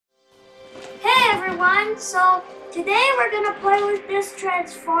everyone. So today we're gonna play with this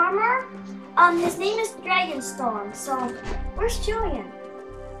transformer. His name is Dragonstorm. So where's Julian?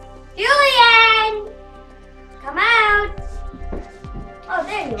 Julian, come out. Oh,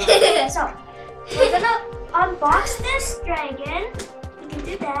 there you are. So we're gonna unbox this dragon. You can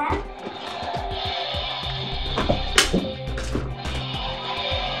do that.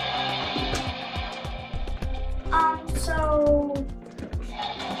 So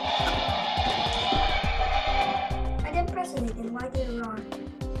I didn't press anything. Why did it run?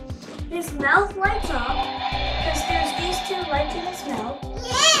 His mouth lights up because there's these two lights in his mouth.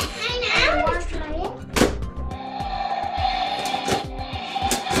 Yeah, I know. You want to try it?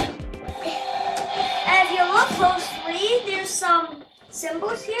 And if you look closely, there's some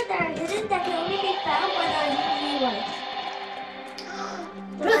symbols here that are hidden that can only be found by the UV light.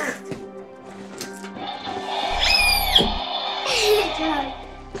 Look.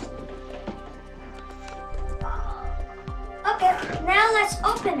 Okay, now let's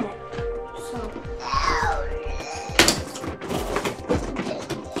open it. So.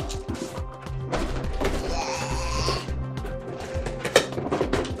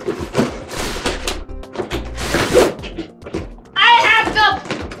 I have the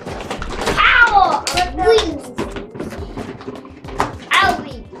power of the wings. I'll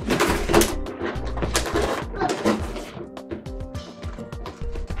be.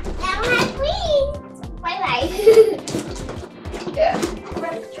 Now I have wings. Bye-bye.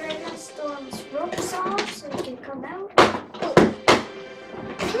 Let Dragonstorm's ropes off so he can come out. I'm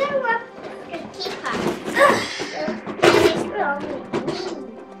gonna rub the teapot.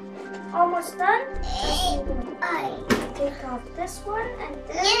 Almost done. I Take off this one and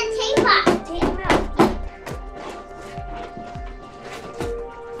then get a teapot. take them out.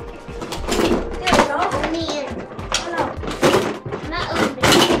 There we go. Man, Oh no. I'm not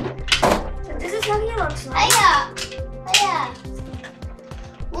opening. So this is how he looks like. Hiya. Hiya.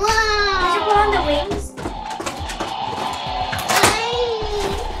 Wow. Did you put on the wings?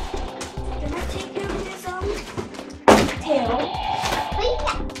 Can I take care of his tail?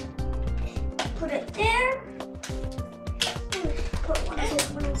 Put it there. Put one of his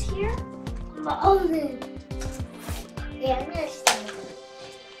wings here. Yeah, I'm gonna stand.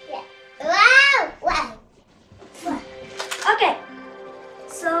 Yeah. Wow. Wow. Okay.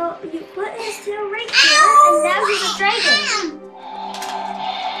 So you put his tail right here, and now he's a dragon.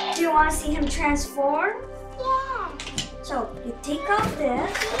 Do you want to see him transform? Yeah. So you take off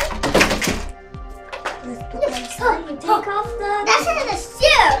this. Let's put that aside. You take off the. That's in the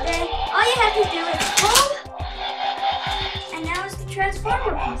suit. Then all you have to do is pull, and now it's the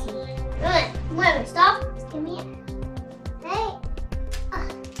transformer person. Wait, stop. Give me it. Hey.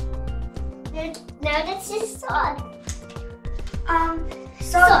 Now that's his sword.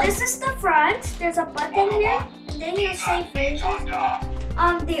 So this is the front. There's a button here, and then you say phrases.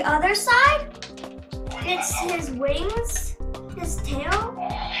 The other side, it's his wings, his tail,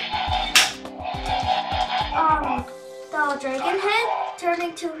 the dragon head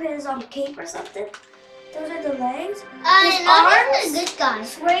turning to his cape or something. Those are the legs. His arms is a good guy.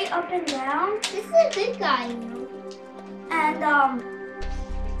 sway up and down, This is a good guy, you know. and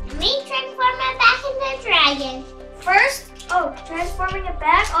Me transforming back into a dragon. first, transforming it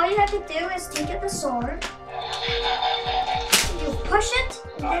back. All you have to do is take it the sword. You push it,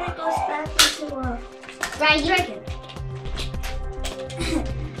 and then it goes back into a dragon.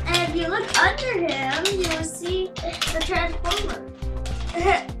 And if you look under him, you will see the transformer.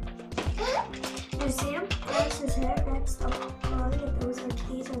 You see him? That's his head. That's the body.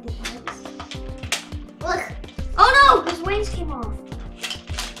 These are the arms. Look. Oh no! His wings came off.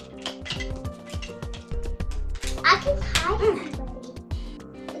 I can hide somebody.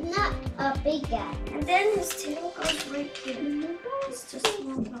 But not a big guy. And then his tail goes right here. It's just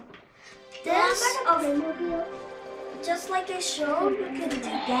this. Just like I showed, you can do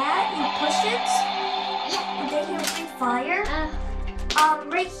that. You push it, and then you breathe fire.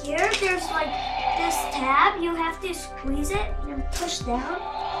 Right here, there's like this tab. You have to squeeze it and push down,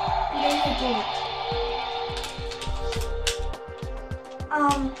 and then you do it.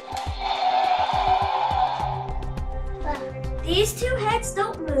 These two heads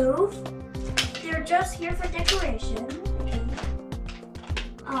don't move. They're just here for decoration.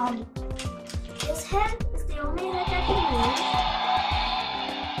 This head is the only head that can move.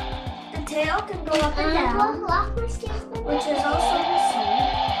 The tail can go up and down, which is also the same.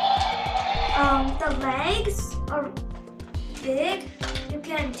 The legs are big. You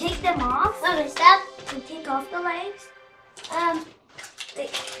can take them off. Stop. You take off the legs. Let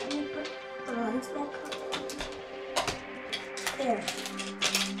me put the legs back up. There.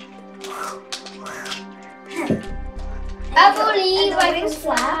 I believe and the I wings can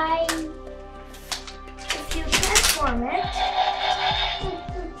flap. fly. If you transform it,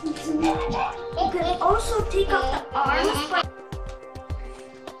 you can also take off the arms. But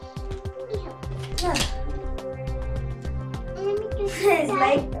yeah. His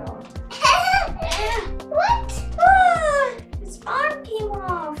leg though. What? Ah, his arm came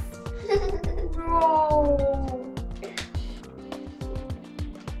off. No.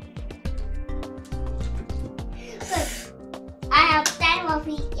 Look, I have that one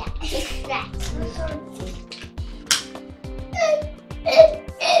feet. Yeah, that's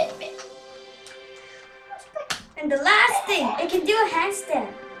And the last thing, it can do a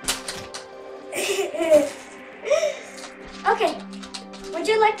handstand. Okay. Would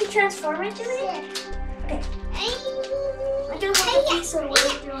you like to transform it, Julie? Okay. I'm gonna put the piece of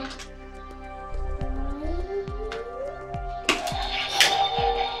wood doing.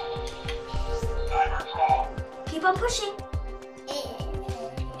 Keep on pushing.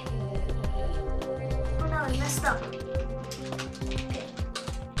 Oh no, I messed up. Okay.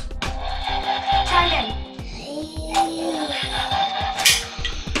 Try again.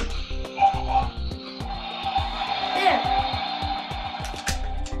 There.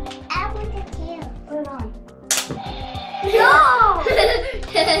 I want the tail. Put it on. No!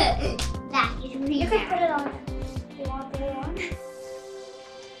 That is really You can bad. put it on. You want to put it on?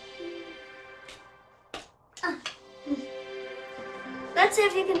 Let's see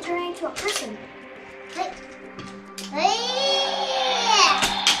if you can turn into a person.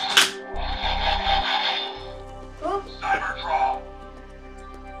 Oh,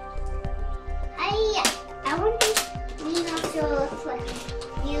 I want to lean off to look like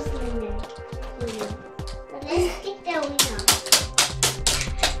use winner. But let's get the wing off.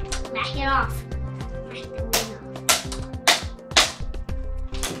 Back it off. Back the wing off.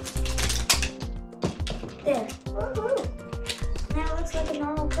 there. Woohoo! Now it looks like a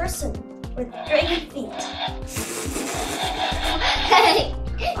normal person with dragon feet. Hey,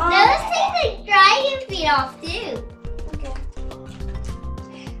 let's take the dragon feet off too. Okay.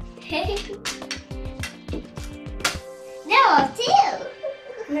 No,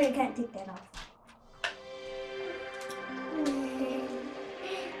 two. No, you can't take that off.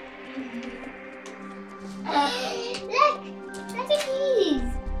 Look at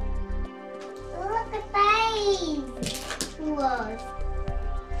these. Look at these. Whoa.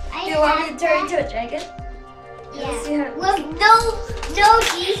 Do you want me to turn into a dragon? Yeah. See how- With no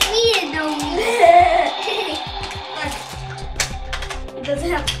G's feet and no me. It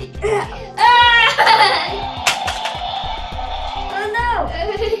doesn't have feet. Oh Oh no!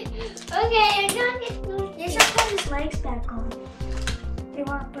 okay, I'm gonna get those. You should put his legs back on. Do you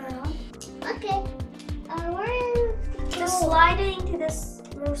want to put it on? Okay. Where is Just slide it into this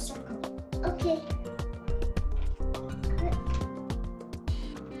little circle. Okay.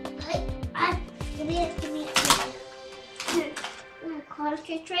 Give me it. I'm gonna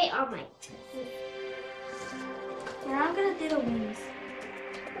concentrate on my. And I'm gonna do the wings.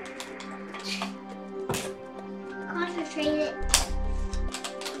 Concentrate it.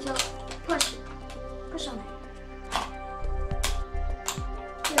 So push. Push on it.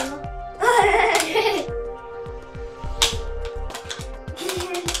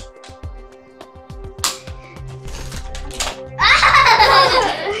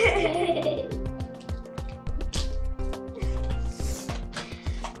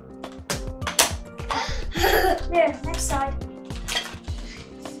 There, next side.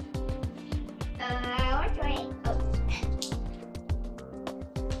 Which way? Oh.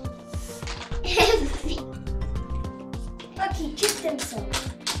 Look, he kicked himself.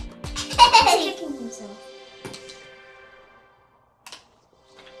 He's kicking himself.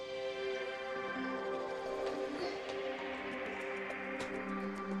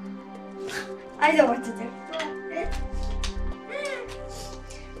 I know what to do.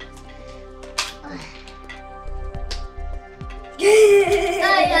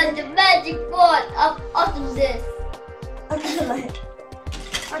 I am the magic wand of awesomeness.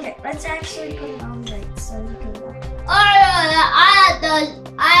 Okay, let's actually put it on right so you can walk. I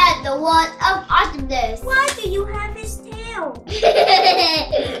had the wand of awesomeness. Why do you have his tail?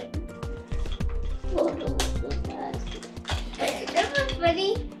 That was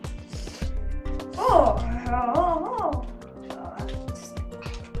funny. Oh.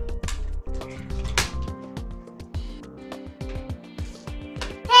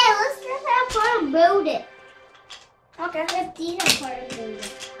 Hey, let's just have fun build it. Okay. If these are part of build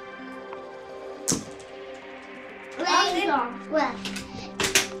it. Okay. Legs on. Well.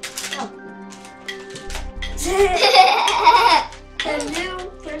 A new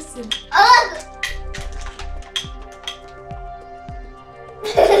person. Oh.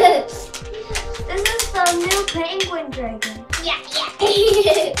 penguin dragon. Yeah.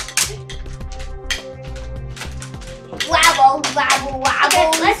 Wobble. Okay,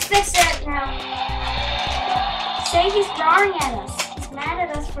 let's fix it now. Say he's roaring at us. He's mad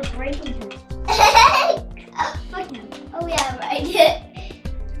at us for breaking him. Oh yeah, right.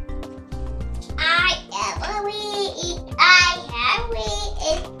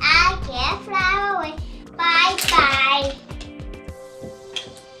 I can't fly away. Bye.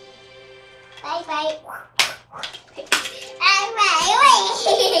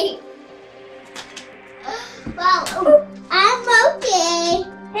 Well, I'm okay.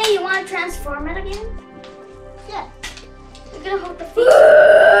 Hey, you want to transform it again? Sure. You're gonna hold the feet.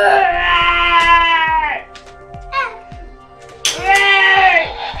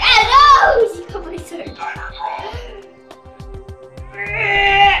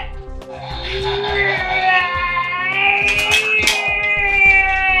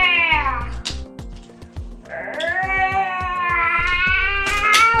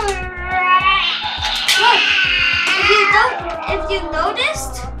 If you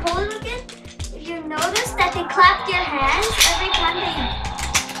noticed, hold it again. If you noticed that they clap their hands every time they do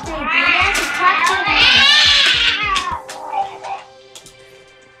that, they clap their hands.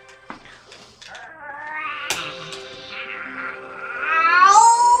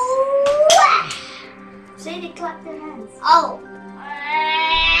 Say they clap their hands. Oh.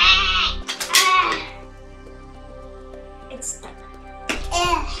 It's stuck.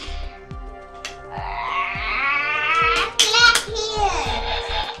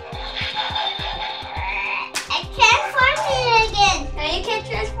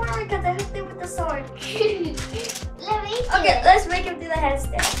 Because I hooked it with the sword. Let me Okay, let's make him do the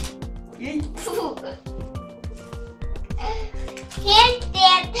handstand.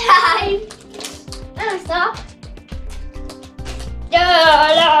 Handstand time. No, stop.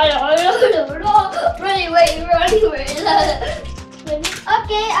 Running away.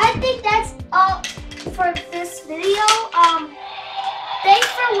 Okay, I think that's all for this video. Thanks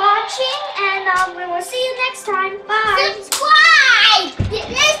for watching, and we will see you next time. Bye. Subscribe to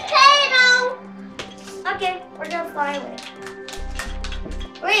this channel. Okay, we're gonna fly away.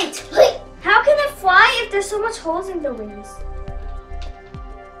 Wait, how can it fly if there's so much holes in the wings?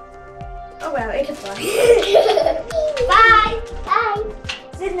 Oh well, it can fly. Bye. Bye.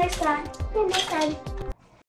 See you next time. See you next time.